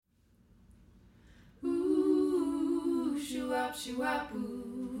Shoo-wop, shoo-wop,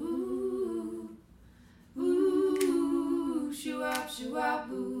 ooh. Ooh, shoo-wop, shoo-wop,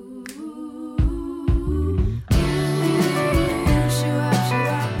 ooh. Ooh, shoo-wop,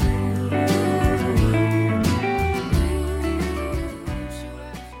 shoo-wop, ooh.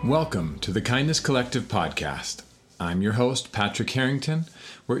 Welcome to the Kindness Collective podcast. I'm your host, Patrick Harrington,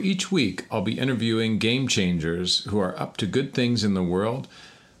 where each week I'll be interviewing game changers who are up to good things in the world,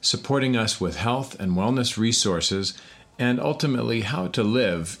 supporting us with health and wellness resources, and ultimately how to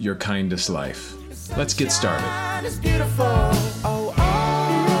live your kindest life. Let's get started. It's beautiful. Oh, oh,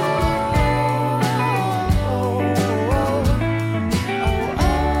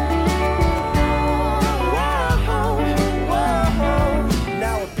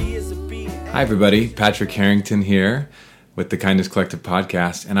 Hi, everybody. Patrick Harrington here with the Kindness Collective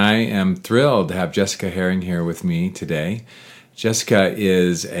podcast, and I am thrilled to have Jessica Herring here with me today. Jessica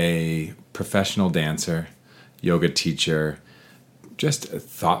is a professional dancer, yoga teacher, just a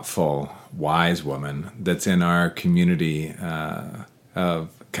thoughtful, wise woman that's in our community of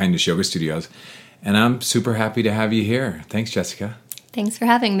Kindness Yoga Studios, and I'm super happy to have you here. Thanks, Jessica. Thanks for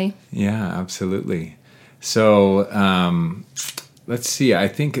having me. Yeah, absolutely. So let's see. I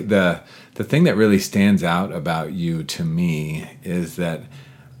think the thing that really stands out about you to me is that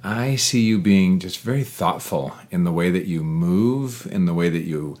I see you being just very thoughtful in the way that you move, in the way that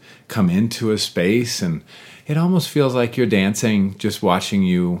you come into a space, and it almost feels like you're dancing just watching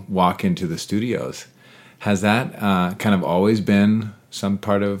you walk into the studios. Has that kind of always been some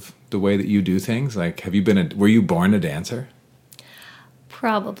part of the way that you do things? Like, were you born a dancer?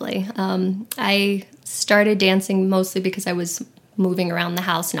 Probably. I started dancing mostly because I was moving around the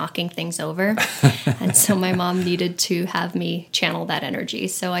house, knocking things over. And so my mom needed to have me channel that energy.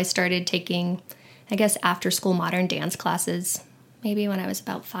 So I started taking, I guess, after school modern dance classes, maybe when I was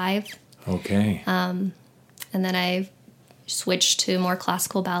about 5. Okay. And then I switched to more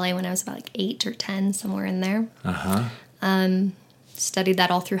classical ballet when I was about like 8 or 10, somewhere in there. Studied that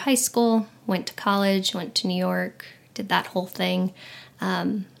all through high school, went to college, went to New York, did that whole thing.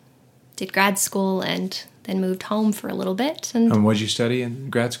 Did grad school and then moved home for a little bit. And what did you study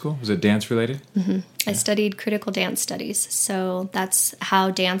in grad school? Was it dance related? Mm-hmm. I studied critical dance studies. So that's how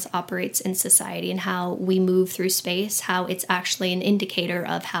dance operates in society and how we move through space, how it's actually an indicator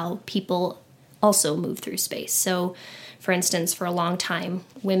of how people also move through space. So, for instance, for a long time,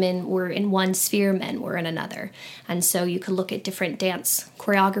 women were in one sphere, men were in another. And so you could look at different dance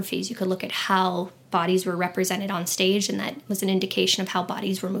choreographies. You could look at how bodies were represented on stage, and that was an indication of how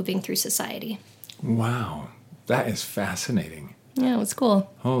bodies were moving through society. Wow, that is fascinating. Yeah, it was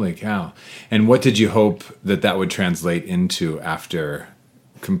cool. Holy cow. And what did you hope that would translate into after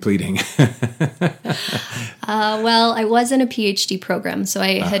completing? Well, I was in a PhD program, so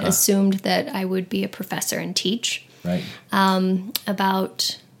I had assumed that I would be a professor and teach. Right.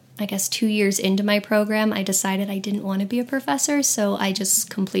 About, I guess, 2 years into my program, I decided I didn't want to be a professor, so I just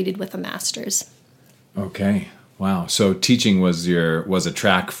completed with a master's. Okay. Wow. So teaching was a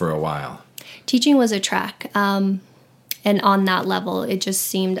track for a while. Teaching was a track. And on that level, it just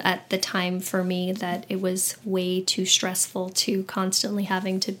seemed at the time for me that it was way too stressful to constantly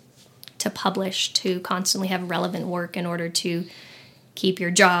having to publish, to constantly have relevant work in order to keep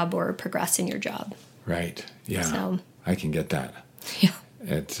your job or progress in your job. Right. Yeah. So, I can get that. Yeah.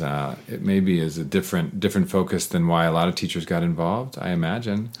 It maybe is a different focus than why a lot of teachers got involved, I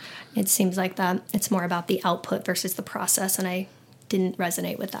imagine. It seems like that. It's more about the output versus the process, and I didn't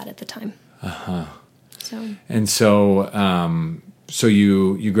resonate with that at the time. So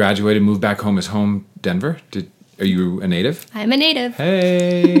you graduated, moved back home. Is home Denver? Are you a native? I'm a native.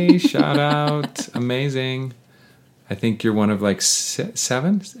 Hey, shout out. Amazing. I think you're one of like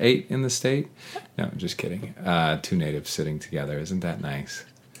 7, 8 in the state. No, just kidding. 2 natives sitting together. Isn't that nice?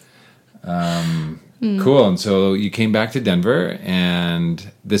 Cool. And so you came back to Denver,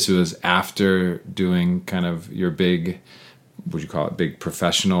 and this was after doing kind of your big, what would you call it, big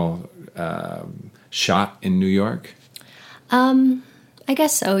professional shot in New York? I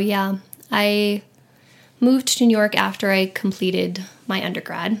guess so, yeah. I moved to New York after I completed my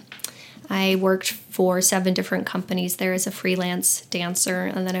undergrad. I worked for 7 different companies there as a freelance dancer,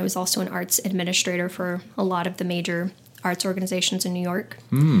 and then I was also an arts administrator for a lot of the major arts organizations in New York.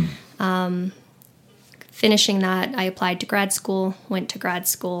 Finishing that, I applied to grad school, went to grad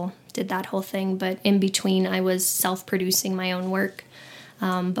school, did that whole thing, but in between I was self-producing my own work,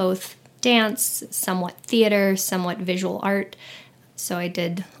 both dance, somewhat theater, somewhat visual art. So I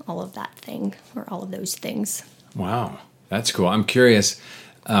did all of those things. Wow, that's cool. I'm curious,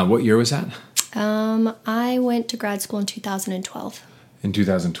 what year was that? I went to grad school in 2012. In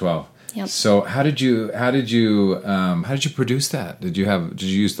 2012. Yep. So how did you produce that? Did you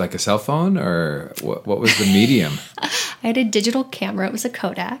use like a cell phone, or what was the medium? I had a digital camera. It was a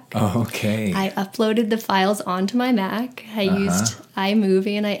Kodak. Oh, okay. I uploaded the files onto my Mac. I used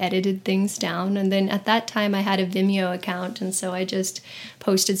iMovie and I edited things down. And then at that time, I had a Vimeo account. And so I just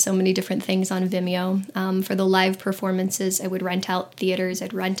posted so many different things on Vimeo. For the live performances, I would rent out theaters.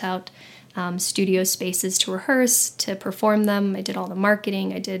 I'd rent out studio spaces to rehearse, to perform them. I did all the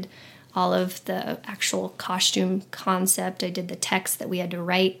marketing. I did all of the actual costume concept. I did the text that we had to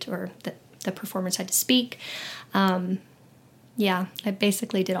write or that the performers had to speak. Yeah, I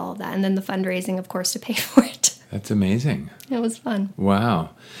basically did all of that. And then the fundraising, of course, to pay for it. That's amazing. It was fun.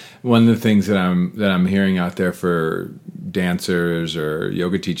 Wow. One of the things that I'm hearing out there for dancers or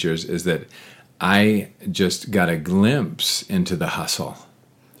yoga teachers is that I just got a glimpse into the hustle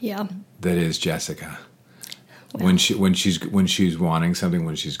Yeah. that is Jessica. When she's wanting something,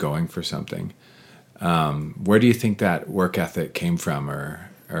 when she's going for something. Where do you think that work ethic came from,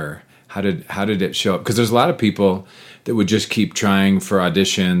 or how did it show up? Because there's a lot of people that would just keep trying for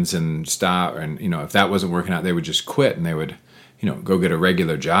auditions and stop, and if that wasn't working out, they would just quit and they would go get a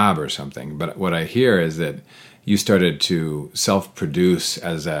regular job or something. But what I hear is that you started to self-produce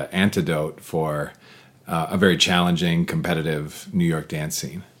as an antidote for a very challenging, competitive New York dance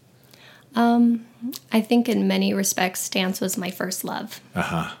scene. I think in many respects, dance was my first love.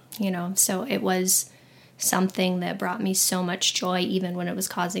 So it was something that brought me so much joy, even when it was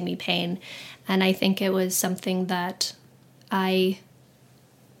causing me pain. And I think it was something that I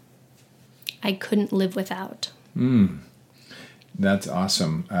couldn't live without. That's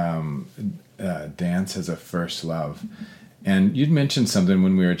awesome. Dance as a first love. And you'd mentioned something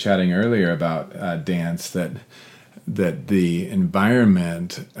when we were chatting earlier about dance, that the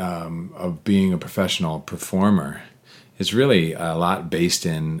environment of being a professional performer is really a lot based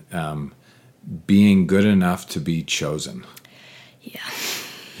in being good enough to be chosen. Yeah.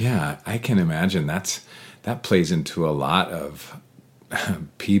 Yeah, I can imagine that plays into a lot of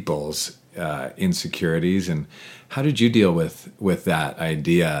people's insecurities. And how did you deal with that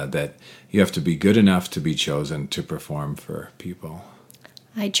idea that you have to be good enough to be chosen to perform for people?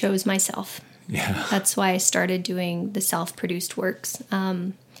 I chose myself. Yeah. That's why I started doing the self-produced works.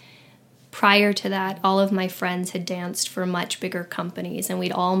 Prior to that, all of my friends had danced for much bigger companies, and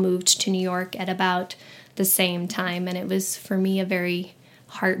we'd all moved to New York at about the same time. And it was, for me, a very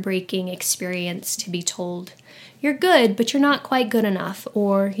heartbreaking experience to be told, you're good, but you're not quite good enough,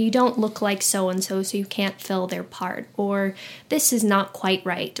 or you don't look like so-and-so, so you can't fill their part, or this is not quite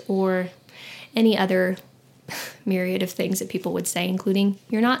right, or any other myriad of things that people would say, including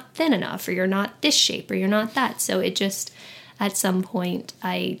you're not thin enough, or you're not this shape, or you're not that. So it just, at some point,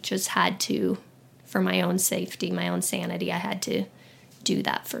 I just had to, for my own safety, my own sanity, I had to do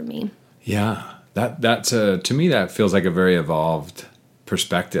that for me. Yeah, that's to me that feels like a very evolved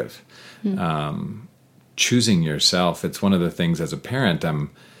perspective. Choosing yourself, it's one of the things as a parent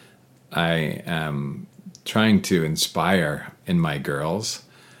I am trying to inspire in my girls,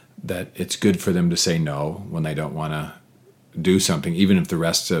 that it's good for them to say no when they don't want to do something, even if the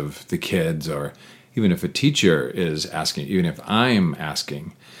rest of the kids, or even if a teacher is asking, even if I'm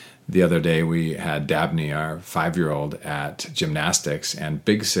asking. The other day we had Dabney, our 5-year-old, at gymnastics, and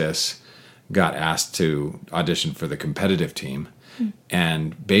Big Sis got asked to audition for the competitive team.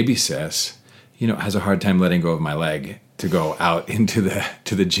 And Baby Sis, has a hard time letting go of my leg to go out into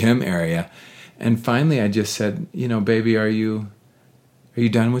the gym area. And finally I just said, baby, are you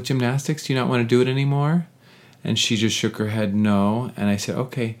done with gymnastics? Do you not want to do it anymore? And she just shook her head no. And I said,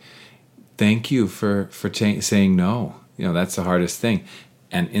 okay, thank you for saying no. That's the hardest thing.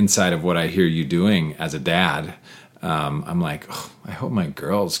 And inside of what I hear you doing as a dad, I'm like, I hope my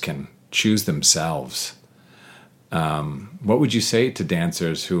girls can choose themselves. What would you say to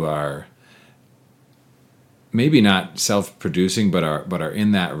dancers who are maybe not self-producing, but are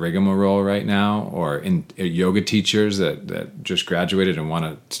in that rigmarole right now, or in yoga teachers that just graduated and want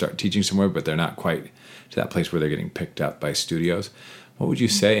to start teaching somewhere, but they're not quite to that place where they're getting picked up by studios? What would you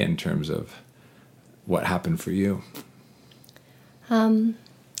say in terms of what happened for you?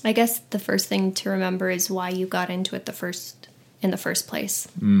 I guess the first thing to remember is why you got into it in the first place.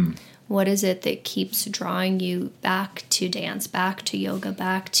 What is it that keeps drawing you back to dance, back to yoga,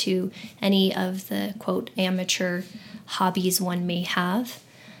 back to any of the, quote, amateur hobbies one may have?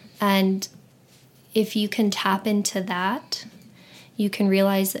 And if you can tap into that, you can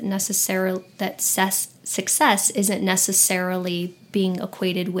realize that success isn't necessarily being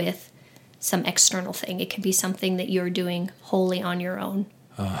equated with some external thing. It can be something that you're doing wholly on your own.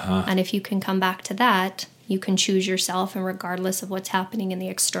 And if you can come back to that, you can choose yourself, and regardless of what's happening in the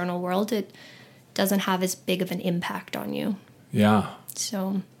external world, it doesn't have as big of an impact on you. Yeah.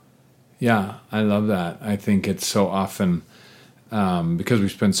 So, Yeah, I love that. I think it's so often, because we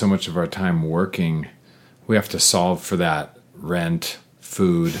spend so much of our time working, we have to solve for that rent,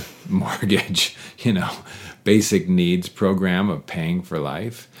 food, mortgage, basic needs program of paying for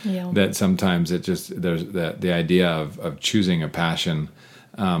life. Yeah. That sometimes there's the idea of choosing a passion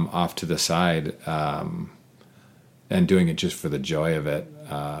off to the side and doing it just for the joy of it.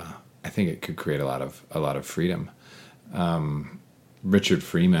 I think it could create a lot of freedom. Richard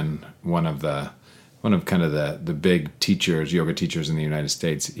Freeman, one of kind of the big teachers, yoga teachers in the United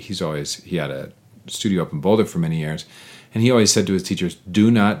States, he had a studio up in Boulder for many years, and he always said to his teachers, do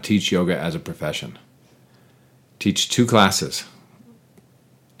not teach yoga as a profession. Teach 2 classes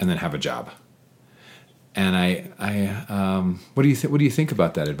and then have a job. And what do you think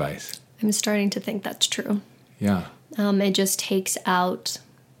about that advice? I'm starting to think that's true. Yeah. It just takes out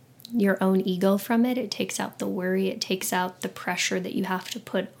your own ego from it. It takes out the worry. It takes out the pressure that you have to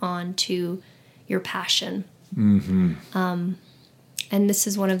put onto your passion. Mm-hmm. And this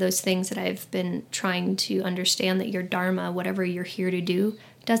is one of those things that I've been trying to understand, that your dharma, whatever you're here to do,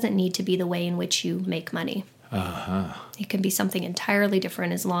 doesn't need to be the way in which you make money. Uh-huh. It can be something entirely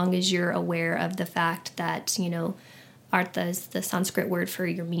different, as long as you're aware of the fact that, artha is the Sanskrit word for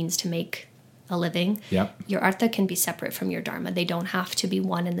your means to make a living. Yep. Your artha can be separate from your dharma. They don't have to be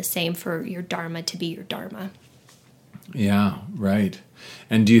one and the same for your dharma to be your dharma. Yeah, right.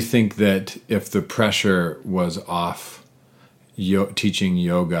 And do you think that if the pressure was off teaching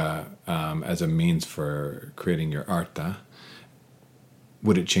yoga as a means for creating your artha,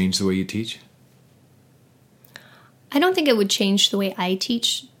 would it change the way you teach? I don't think it would change the way I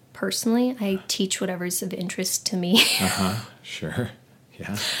teach personally. I teach whatever's of interest to me. Uh-huh. Sure.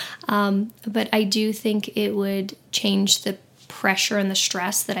 Yeah. But I do think it would change the pressure and the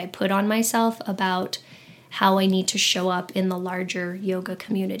stress that I put on myself about how I need to show up in the larger yoga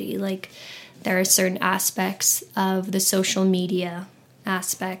community. Like, there are certain aspects of the social media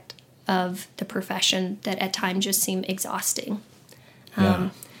aspect of the profession that at times just seem exhausting. Yeah.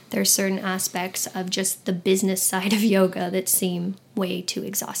 There are certain aspects of just the business side of yoga that seem way too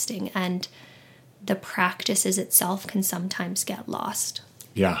exhausting, and the practices itself can sometimes get lost.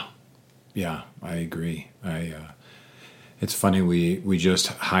 Yeah, I agree. It's funny, we just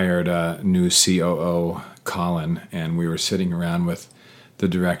hired a new COO, Colin, and we were sitting around with the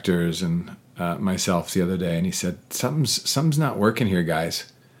directors and myself the other day, and he said, something's not working here,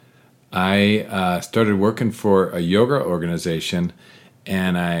 guys. I started working for a yoga organization,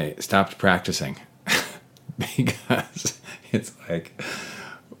 and I stopped practicing because it's like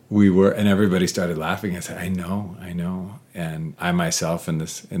and everybody started laughing. I said, I know. And I myself in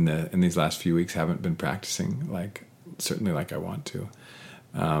these last few weeks haven't been practicing certainly like I want to.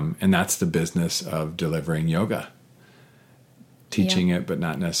 And that's the business of delivering yoga. Teaching it, but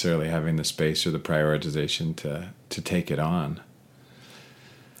not necessarily having the space or the prioritization to take it on.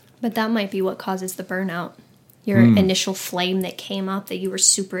 But that might be what causes the burnout. Your initial flame that came up that you were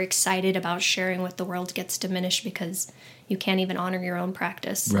super excited about sharing with the world gets diminished because you can't even honor your own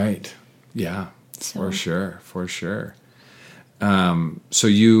practice. Right. Yeah. So. For sure. So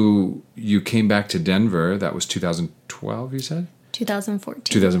you came back to Denver. That was 2012, you said? 2014.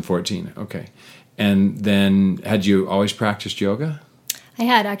 2014. Okay. And then had you always practiced yoga? I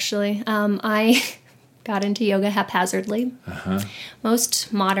had, actually. I got into yoga haphazardly. Uh-huh.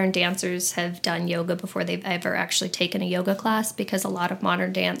 Most modern dancers have done yoga before they've ever actually taken a yoga class, because a lot of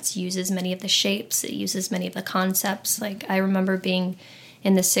modern dance uses many of the shapes. It uses many of the concepts. Like, I remember being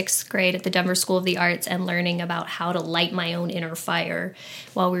in the 6th grade at the Denver School of the Arts and learning about how to light my own inner fire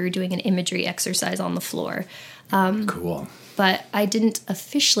while we were doing an imagery exercise on the floor. Cool. But I didn't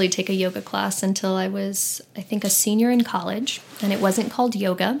officially take a yoga class until I was, I think, a senior in college, and it wasn't called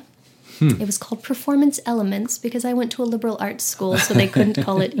yoga. It was called Performance Elements, because I went to a liberal arts school, so they couldn't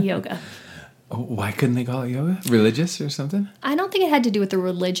call it yoga. Oh, why couldn't they call it yoga? Religious or something? I don't think it had to do with the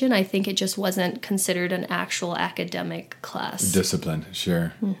religion. I think it just wasn't considered an actual academic class. Discipline,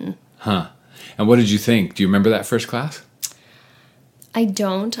 sure. Mm-hmm. Huh. And what did you think? Do you remember that first class? I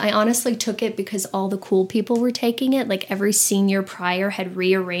don't. I honestly took it because all the cool people were taking it. Like, every senior prior had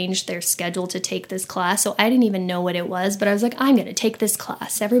rearranged their schedule to take this class, so I didn't even know what it was, but I was like, I'm going to take this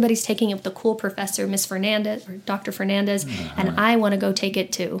class. Everybody's taking it with the cool professor, Miss Fernandez, or Dr. Fernandez, and I want to go take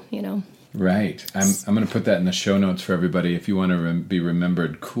it too, Right. I'm going to put that in the show notes for everybody. If you want to be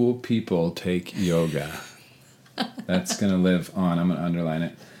remembered, cool people take yoga. That's going to live on. I'm going to underline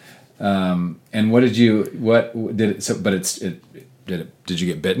it. And what did it, Did you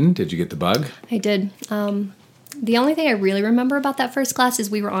get bitten? Did you get the bug? I did. The only thing I really remember about that first class is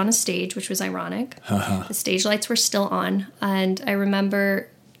we were on a stage, which was ironic. The stage lights were still on. And I remember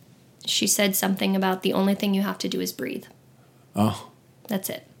she said something about the only thing you have to do is breathe. Oh. That's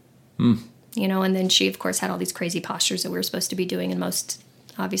it. You know, and then she, of course, had all these crazy postures that we were supposed to be doing, and most,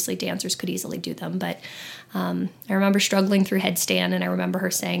 obviously, dancers could easily do them. But I remember struggling through headstand, and I remember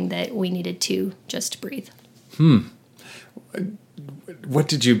her saying that we needed to just breathe. What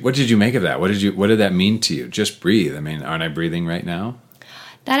did you make of that? What did that mean to you? Just breathe. I mean, aren't I breathing right now?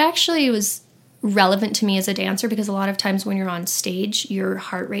 That actually was relevant to me as a dancer, because a lot of times when you're on stage, your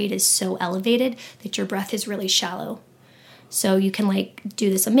heart rate is so elevated that your breath is really shallow. So you can like do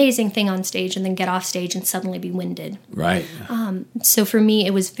this amazing thing on stage and then get off stage and suddenly be winded. Right. So for me,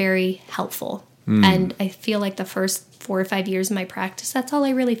 it was very helpful. And I feel like the first 4 or 5 years of my practice, that's all I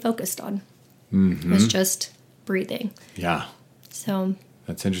really focused on, was just breathing. Yeah. So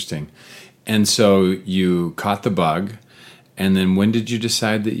That's interesting. And so you caught the bug, and then when did you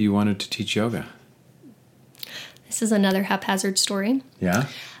decide that you wanted to teach yoga? this is another haphazard story. Yeah.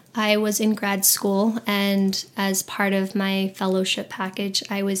 I was in grad school, and as part of my fellowship package,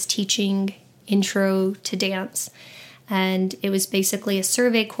 I was teaching Intro to Dance. And it was basically a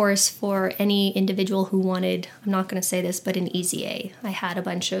survey course for any individual who wanted, I'm not going to say this, but an easy A. I had a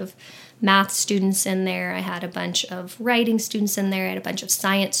bunch of math students in there. I had a bunch of writing students in there. I had a bunch of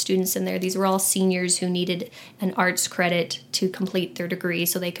science students in there. These were all seniors who needed an arts credit to complete their degree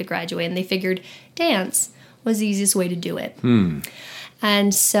so they could graduate. And they figured dance was the easiest way to do it.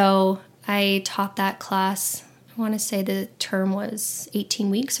 And so I taught that class. I want to say the term was 18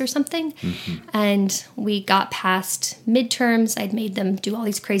 weeks or something. And we got past midterms. I'd made them do all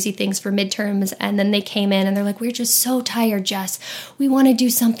these crazy things for midterms. And then they came in and they're like, we're just so tired, Jess. We want to do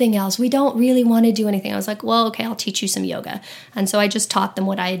something else. We don't really want to do anything. I was like, well, okay, I'll teach you some yoga. And so I just taught them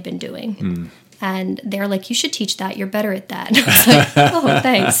what I had been doing. And they're like, you should teach that. You're better at that. And I was like, oh,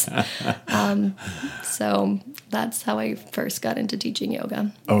 thanks. So that's how I first got into teaching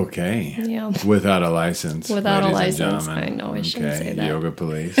yoga. Okay. Yeah. Without a license. Without a ladies and license. gentlemen. I know, I shouldn't say that. Yoga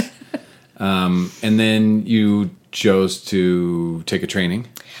police. And then you chose to take a training.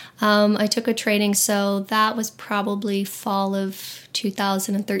 I took a training, so that was probably fall of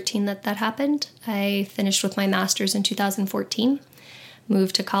 2013 that happened. I finished with my master's in 2014.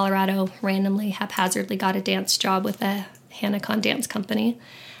 Moved to Colorado randomly, haphazardly got a dance job with a Hanacon dance company,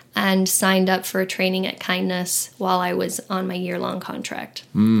 and signed up for a training at Kindness while I was on my year-long contract.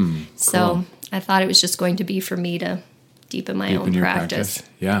 So I thought it was just going to be for me to deepen my own your practice.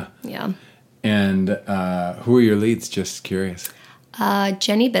 Yeah. Yeah. And who are your leads? Just curious.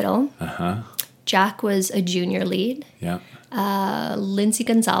 Jenny Biddle. Uh-huh. Jack was a junior lead. Yeah. Lindsay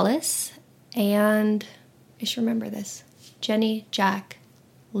Gonzalez. And I should remember this. Jenny, Jack,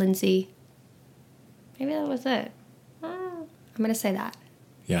 Lindsay. Maybe that was it. I'm going to say that.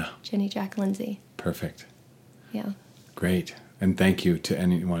 Yeah. Jenny, Jack, Lindsay. Perfect. Yeah. Great. And thank you to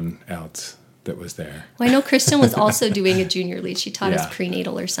anyone else that was there. Well, I know Kristen was also doing a junior lead. She taught Yeah. us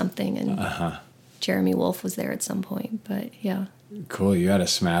prenatal or something, and Jeremy Wolf was there at some point. But yeah, Cool. You had a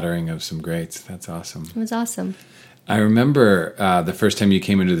smattering of some greats. That's awesome. it was awesome. I remember the first time you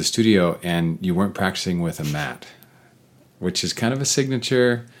came into the studio and you weren't practicing with a mat, which is kind of a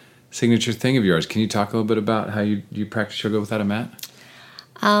signature thing of yours. Can you talk a little bit about how you practice yoga without a mat?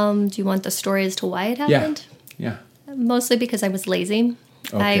 Do you want the story as to why it happened? Yeah. Mostly because I was lazy.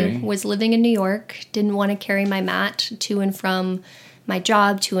 Okay. I was living in New York, didn't want to carry my mat to and from my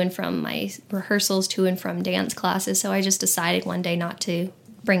job, to and from my rehearsals, to and from dance classes. So I just decided one day not to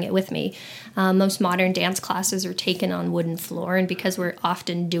bring it with me. Most modern dance classes are taken on wooden floor, and because we're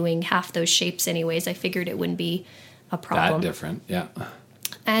often doing half those shapes anyways, I figured it wouldn't be a problem. That different. Yeah.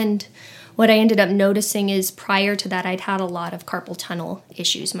 And what I ended up noticing is prior to that, I'd had a lot of carpal tunnel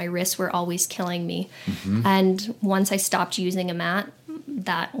issues. My wrists were always killing me. And once I stopped using a mat,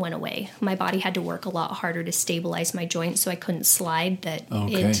 that went away. My body had to work a lot harder to stabilize my joints so I couldn't slide.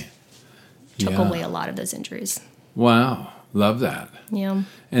 It took Yeah. away a lot of those injuries. Wow. Love that. Yeah.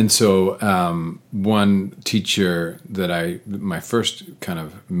 And so one teacher my first kind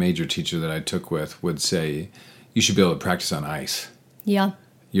of major teacher that I took with would say, you should be able to practice on ice. Yeah.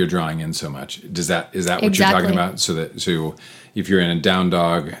 You're drawing in so much. Is that what you're Exactly. talking about? So if you're in a down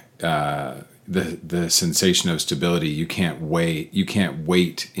dog, the sensation of stability, you can't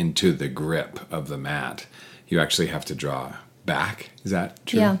wait into the grip of the mat. You actually have to draw back. Is that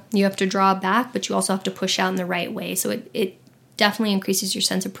true? Yeah. You have to draw back, but you also have to push out in the right way. So it definitely increases your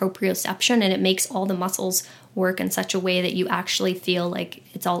sense of proprioception, and it makes all the muscles work in such a way that you actually feel like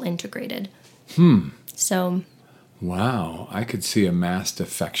it's all integrated. So Wow. I could see a mass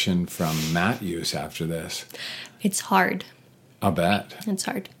defection from mat use after this. It's hard. I'll bet. It's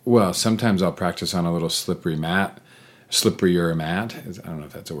hard. Well, sometimes I'll practice on a little slipperier mat. I don't know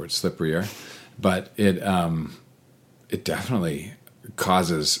if that's a word, slipperier, but it definitely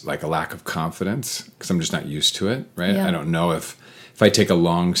causes like a lack of confidence because I'm just not used to it, right? Yeah. I don't know if I take a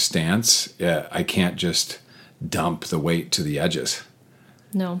long stance, I can't just dump the weight to the edges.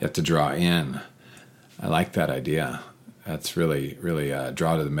 No. You have to draw in. I like that idea. That's really, really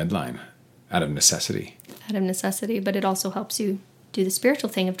draw to the midline out of necessity. Out of necessity, but it also helps you do the spiritual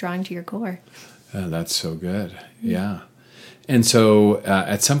thing of drawing to your core. Oh, that's so good. Yeah. And so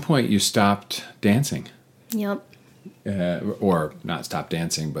at some point you stopped dancing. Yep. Or not stopped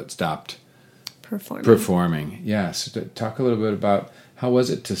dancing, but stopped Performing. Yeah. So talk a little bit about how was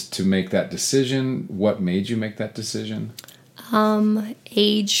it to make that decision? What made you make that decision?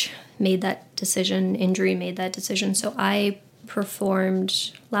 Age made that decision. Injury made that decision. So I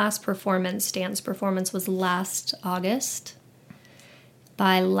performed, dance performance was last August.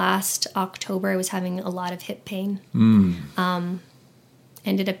 By last October, I was having a lot of hip pain.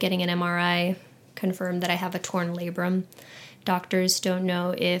 Ended up getting an MRI, confirmed that I have a torn labrum. Doctors don't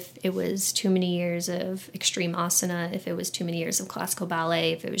know if it was too many years of extreme asana, if it was too many years of classical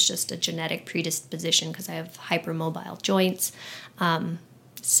ballet, if it was just a genetic predisposition because I have hypermobile joints.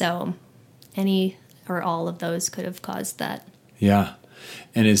 So any or all of those could have caused that. Yeah.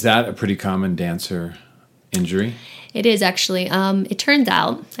 And is that a pretty common dancer injury? It is actually. It turns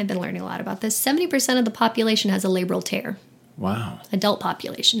out, I've been learning a lot about this, 70% of the population has a labral tear. Wow. Adult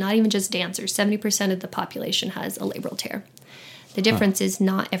population, not even just dancers. 70% of the population has a labral tear. The difference is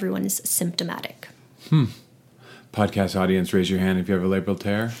not everyone is symptomatic. Podcast audience, raise your hand if you have a labral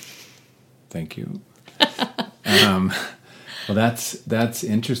tear. Thank you. Well, that's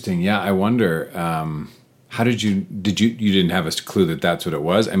interesting. Yeah, I wonder, how did you didn't have a clue that that's what it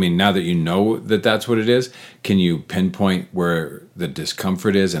was? I mean, now that you know that that's what it is, can you pinpoint where the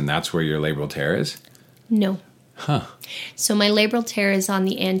discomfort is and that's where your labral tear is? No. Huh. So my labral tear is on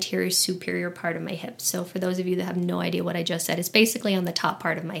the anterior superior part of my hip. So for those of you that have no idea what I just said, it's basically on the top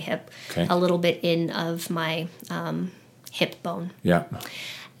part of my hip, Okay. a little bit in of my hip bone. Yeah.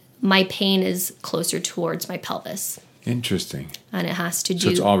 My pain is closer towards my pelvis, Interesting. and it has to do So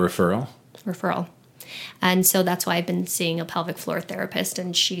it's all referral? referral. And so that's why I've been seeing a pelvic floor therapist,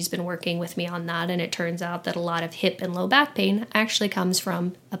 and she's been working with me on that. And it turns out that a lot of hip and low back pain actually comes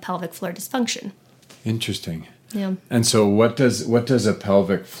from a pelvic floor dysfunction. Interesting. Yeah. And so what does a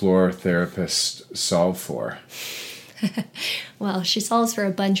pelvic floor therapist solve for? Well, she solves for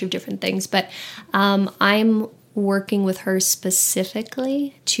a bunch of different things, but I'm working with her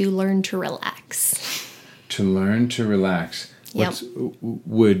specifically to learn to relax. To learn to relax. Yep.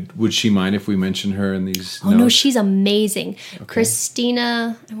 Would she mind if we mention her in these Oh, notes? no, she's amazing. Okay.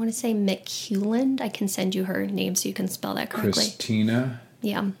 Christina, I want to say McHewland. I can send you her name so you can spell that correctly. Christina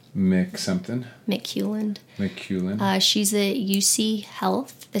Yeah, something. McHewland. McEwen. She's at UC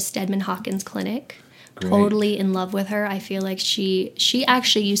Health, the Stedman Hawkins Clinic. Great. Totally in love with her. I feel like she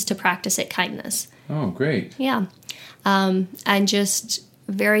actually used to practice at Kindness. Oh, great. Yeah. And just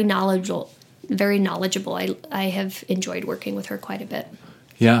very knowledgeable. I have enjoyed working with her quite a bit.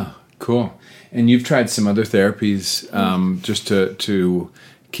 Yeah, cool. And you've tried some other therapies just to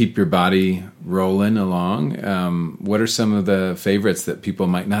keep your body rolling along. What are some of the favorites that people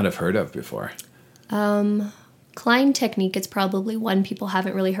might not have heard of before? Klein technique is probably one people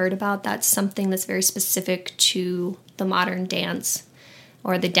haven't really heard about. That's something that's very specific to the modern dance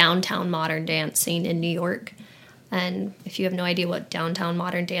or the downtown modern dance scene in New York. And if you have no idea what downtown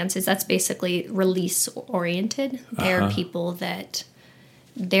modern dance is, that's basically release oriented. There are people that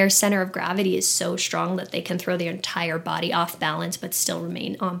their center of gravity is so strong that they can throw their entire body off balance but still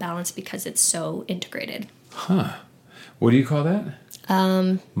remain on balance because it's so integrated. What do you call that?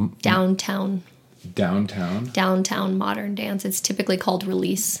 Downtown modern dance. It's typically called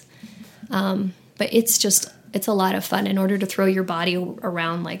release. But it's a lot of fun. In order to throw your body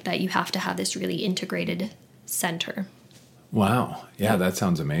around like that, you have to have this really integrated center. Wow. Yeah, that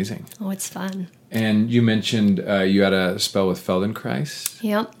sounds amazing. Oh, it's fun. And you mentioned you had a spell with Feldenkrais.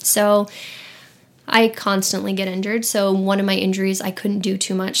 Yep. So I constantly get injured. So one of my injuries, I couldn't do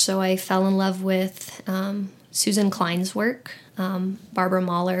too much. So I fell in love with Susan Klein's work, Barbara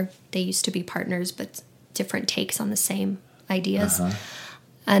Mahler. They used to be partners, but different takes on the same ideas.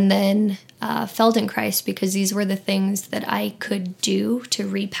 And then Feldenkrais, because these were the things that I could do to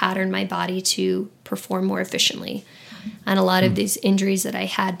repattern my body to perform more efficiently. And a lot of these injuries that I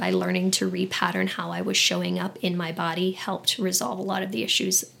had by learning to repattern how I was showing up in my body helped resolve a lot of the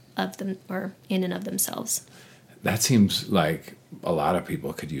issues of them or in and of themselves. That seems like a lot of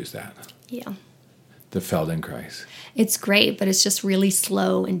people could use that. Yeah. The Feldenkrais. It's great, but it's just really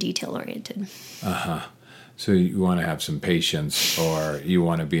slow and detail oriented. So you want to have some patience, or you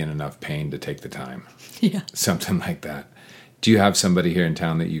want to be in enough pain to take the time. Yeah. Something like that. Do you have somebody here in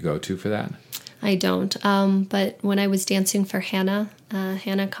town that you go to for that? I don't. But when I was dancing for Hannah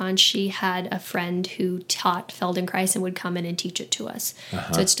Kahn, she had a friend who taught Feldenkrais and would come in and teach it to us.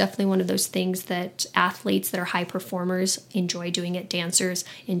 So it's definitely one of those things that athletes that are high performers enjoy doing it. Dancers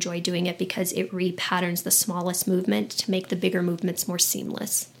enjoy doing it because it repatterns the smallest movement to make the bigger movements more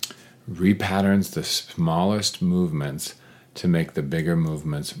seamless. Repatterns the smallest movements to make the bigger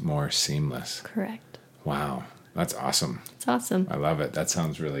movements more seamless. Correct. Wow, that's awesome. It's awesome. I love it. That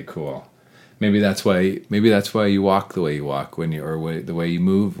sounds really cool. Maybe that's why you walk the way you walk the way you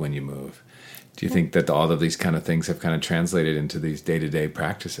move when you move. Do you think that all of these kind of things have kind of translated into these day-to-day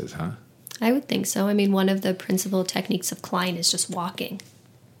practices, huh? I would think so. I mean, one of the principal techniques of Klein is just walking.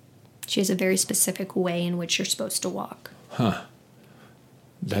 She has a very specific way in which you're supposed to walk.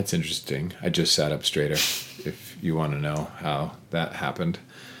 That's interesting. I just sat up straighter, if you want to know how that happened.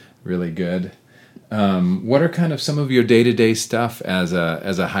 Really good. What are kind of some of your day-to-day stuff as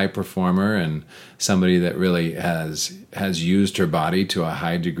a high performer and somebody that really has used her body to a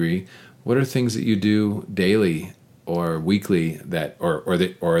high degree? What are things that you do daily or weekly that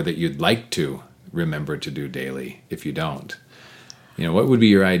you'd like to remember to do daily if you don't? What would be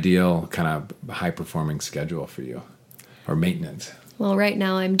your ideal kind of high performing schedule for you, or maintenance? Well, right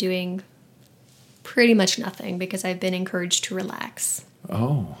now I'm doing pretty much nothing because I've been encouraged to relax.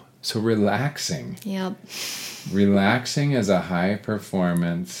 Oh, so relaxing. Yep. Relaxing as a high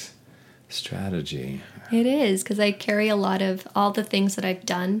performance strategy. It is, because I carry a lot of all the things that I've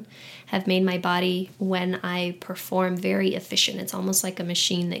done have made my body, when I perform, very efficient. It's almost like a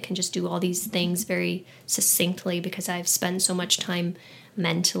machine that can just do all these things very succinctly because I've spent so much time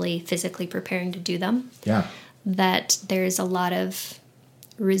mentally, physically preparing to do them. Yeah. That there's a lot of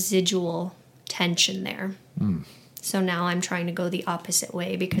residual tension there. So now I'm trying to go the opposite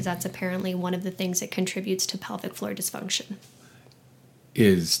way because that's apparently one of the things that contributes to pelvic floor dysfunction.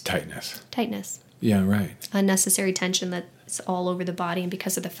 Is tightness. Tightness. Yeah, right. Unnecessary tension that's all over the body, and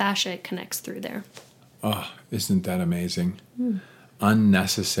because of the fascia, it connects through there. Oh, isn't that amazing?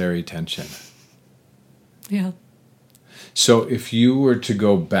 Unnecessary tension. Yeah. So if you were to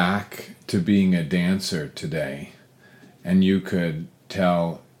go back to being a dancer today, and you could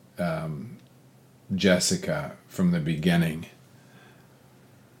tell Jessica from the beginning,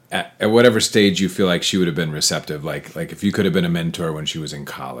 at whatever stage you feel like she would have been receptive, like if you could have been a mentor when she was in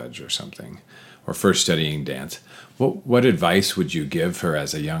college or something, or first studying dance, what advice would you give her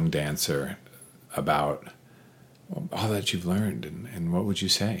as a young dancer about all that you've learned, and what would you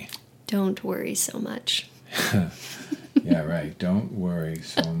say? Don't worry so much. Yeah, right. Don't worry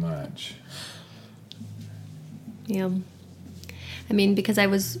so much. Yeah. I mean, because I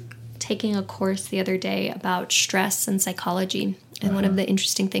was taking a course the other day about stress and psychology, and one of the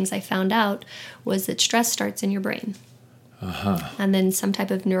interesting things I found out was that stress starts in your brain. And then some type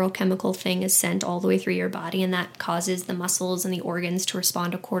of neurochemical thing is sent all the way through your body, and that causes the muscles and the organs to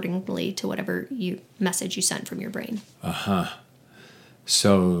respond accordingly to whatever message you sent from your brain.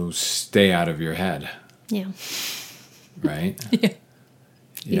 So stay out of your head, Yeah. right? Yeah.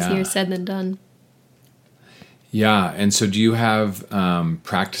 Easier said than done. Yeah, and so do you have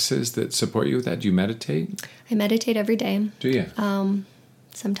practices that support you with that? Do you meditate? I meditate every day. Do you?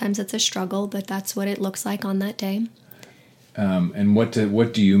 Sometimes it's a struggle, but that's what it looks like on that day. And what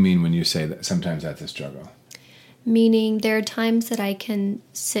do you mean when you say that sometimes that's a struggle? Meaning there are times that I can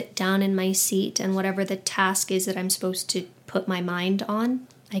sit down in my seat, and whatever the task is that I'm supposed to put my mind on,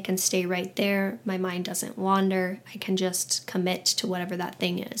 I can stay right there. My mind doesn't wander. I can just commit to whatever that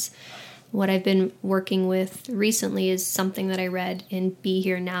thing is. What I've been working with recently is something that I read in Be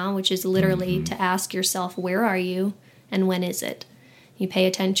Here Now, which is literally to ask yourself, where are you and when is it? You pay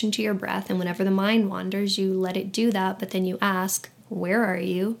attention to your breath, and whenever the mind wanders, you let it do that, but then you ask, where are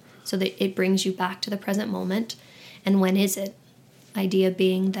you? So that it brings you back to the present moment. And when is it? Idea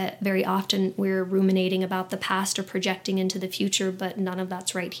being that very often we're ruminating about the past or projecting into the future, but none of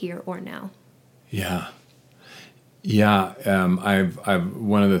that's right here or now. Yeah. Yeah, I've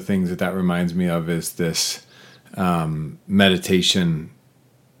one of the things that reminds me of is this meditation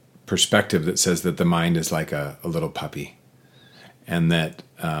perspective that says that the mind is like a little puppy, and that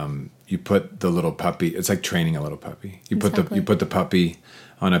you put the little puppy. It's like training a little puppy. You put the puppy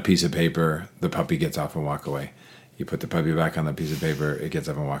on a piece of paper. The puppy gets off and walk away. You put the puppy back on the piece of paper. It gets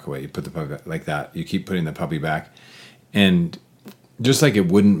up and walk away. You put the puppy back, like that. You keep putting the puppy back, and just like it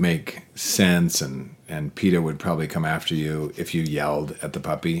wouldn't make sense and and PETA would probably come after you if you yelled at the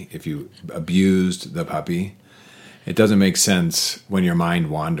puppy, if you abused the puppy. It doesn't make sense when your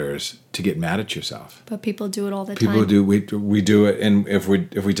mind wanders to get mad at yourself. But people do it all the People time. do. We do it, and if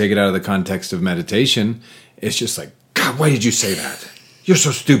we take it out of the context of meditation, it's just like, God, why did you say that? You're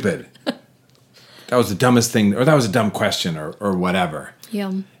so stupid. That was the dumbest thing, or that was a dumb question, or whatever.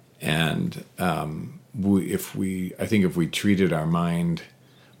 Yeah. And I think if we treated our mind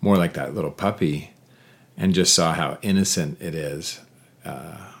more like that little puppy, and just saw how innocent it is,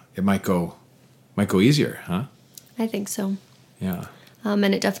 it might go easier, huh? I think so. Yeah. And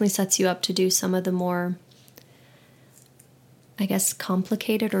it definitely sets you up to do some of the more, I guess,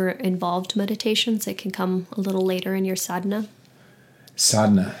 complicated or involved meditations that can come a little later in your sadhana.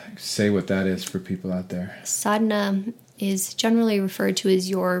 Sadhana. Say what that is for people out there. Sadhana is generally referred to as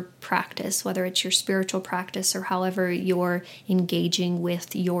your practice, whether it's your spiritual practice or however you're engaging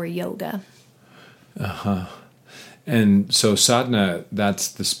with your yoga. And so sadhana, that's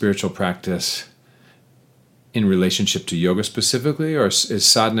the spiritual practice in relationship to yoga specifically, or is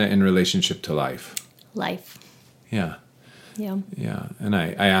sadhana in relationship to life? Life. Yeah. Yeah. Yeah. And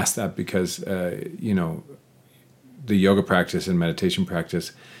I asked that because, the yoga practice and meditation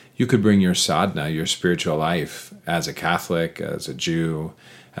practice, you could bring your sadhana, your spiritual life, as a Catholic, as a Jew,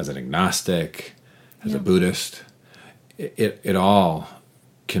 as an agnostic, as a Buddhist. It all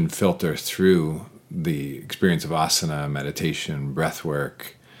can filter through the experience of asana, meditation, breath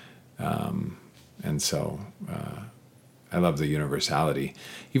work. And so I love the universality.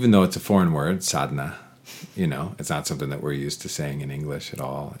 Even though it's a foreign word, sadhana, it's not something that we're used to saying in English at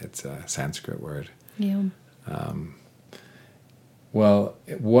all. It's a Sanskrit word. Yeah. Well,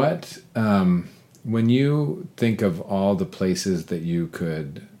 when you think of all the places that you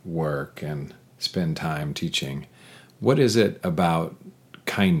could work and spend time teaching, what is it about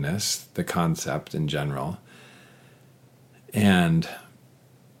kindness, the concept in general, and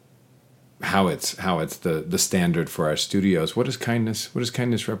how it's the standard for our studios? What does kindness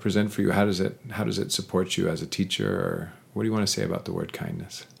represent for you? How does it support you as a teacher? Or what do you want to say about the word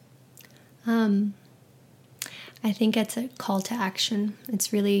kindness? I think it's a call to action.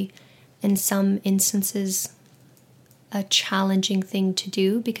 It's really, in some instances, a challenging thing to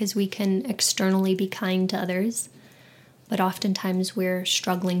do because we can externally be kind to others, but oftentimes we're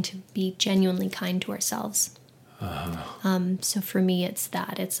struggling to be genuinely kind to ourselves. So for me, it's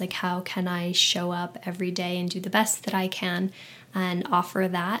that. It's like, how can I show up every day and do the best that I can and offer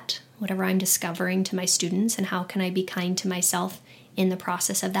that, whatever I'm discovering, to my students, and how can I be kind to myself in the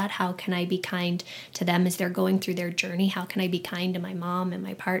process of that? How can I be kind to them as they're going through their journey? How can I be kind to my mom and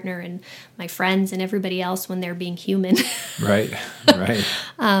my partner and my friends and everybody else when they're being human? Right.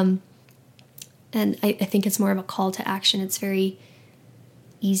 And I think it's more of a call to action. It's very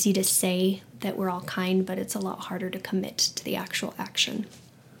easy to say that we're all kind, but it's a lot harder to commit to the actual action.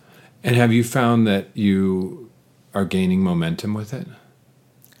 And have you found that you are gaining momentum with it?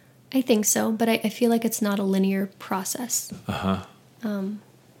 I think so, but I feel like it's not a linear process. I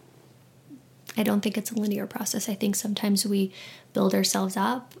don't think it's a linear process. I think sometimes we build ourselves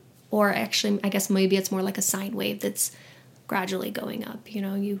up, or actually, I guess maybe it's more like a sine wave that's gradually going up.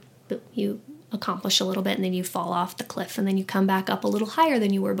 You accomplish a little bit, and then you fall off the cliff, and then you come back up a little higher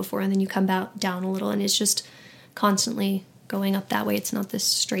than you were before, and then you come back down a little, and it's just constantly going up that way. It's not this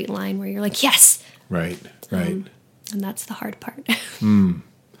straight line where you're like, yes! Right. And that's the hard part.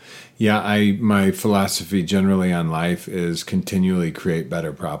 Yeah, my philosophy generally on life is continually create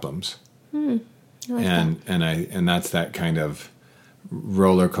better problems. I like that. And that's that kind of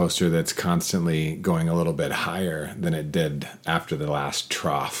roller coaster that's constantly going a little bit higher than it did after the last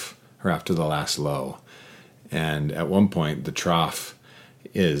trough or after the last low. And at one point, the trough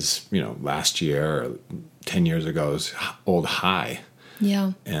is, last year or 10 years ago's old high.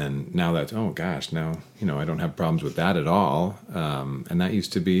 Yeah. And now that's, oh gosh, now, I don't have problems with that at all. And that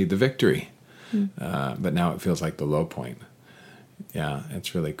used to be the victory. But now it feels like the low point. Yeah,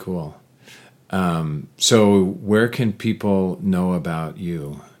 it's really cool. So where can people know about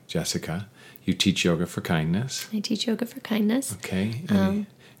you, Jessica? You teach Yoga for Kindness. I teach Yoga for Kindness. Okay.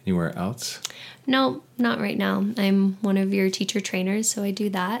 Anywhere else? No, not right now. I'm one of your teacher trainers, so I do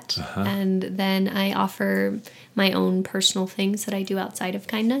that. And then I offer my own personal things that I do outside of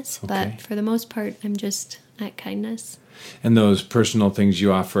Kindness. Okay. But for the most part, I'm just at Kindness. And those personal things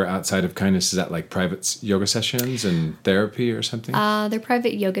you offer outside of Kindness, is that like private yoga sessions and therapy or something? They're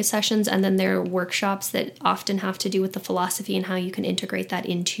private yoga sessions, and then they're workshops that often have to do with the philosophy and how you can integrate that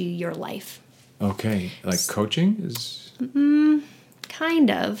into your life. Okay. Like coaching is?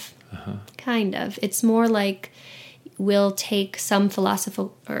 Kind of. It's more like we'll take some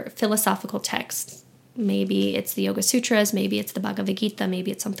philosophical texts maybe it's the Yoga Sutras, maybe it's the Bhagavad Gita,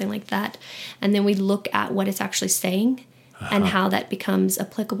 maybe it's something like that. And then we look at what it's actually saying and how that becomes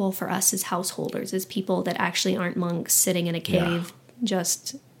applicable for us as householders, as people that actually aren't monks sitting in a cave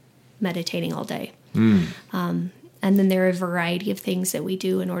just meditating all day. And then there are a variety of things that we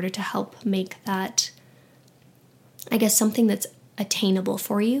do in order to help make that, I guess, something that's attainable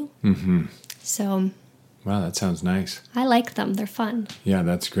for you. So Wow, that sounds nice. I like them. They're fun. Yeah,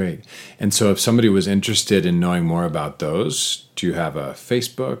 that's great. And so if somebody was interested in knowing more about those, do you have a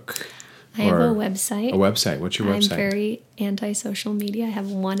Facebook? I have a or website. A website. What's your website? I'm very anti-social media. I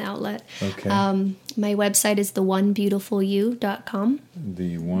have one outlet. Okay. My website is theonebeautifulyou.com.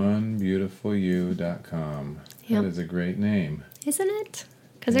 Theonebeautifulyou.com. Yep. That is a great name. Isn't it?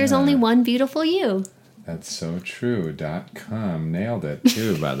 Because there's only one beautiful you. That's so true. .com. Nailed it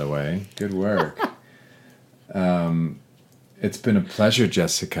too, by the way. Good work. It's been a pleasure,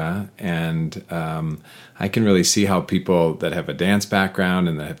 Jessica, and I can really see how people that have a dance background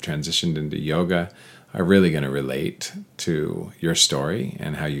and that have transitioned into yoga are really going to relate to your story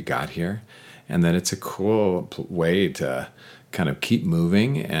and how you got here, and that it's a cool way to kind of keep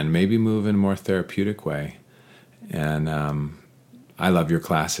moving and maybe move in a more therapeutic way. And I love your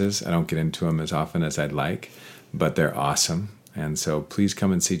classes. I don't get into them as often as I'd like, but they're awesome. And so please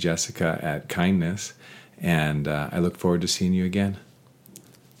come and see Jessica at Kindness. And I look forward to seeing you again.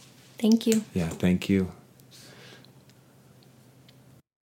 Thank you. Yeah, thank you.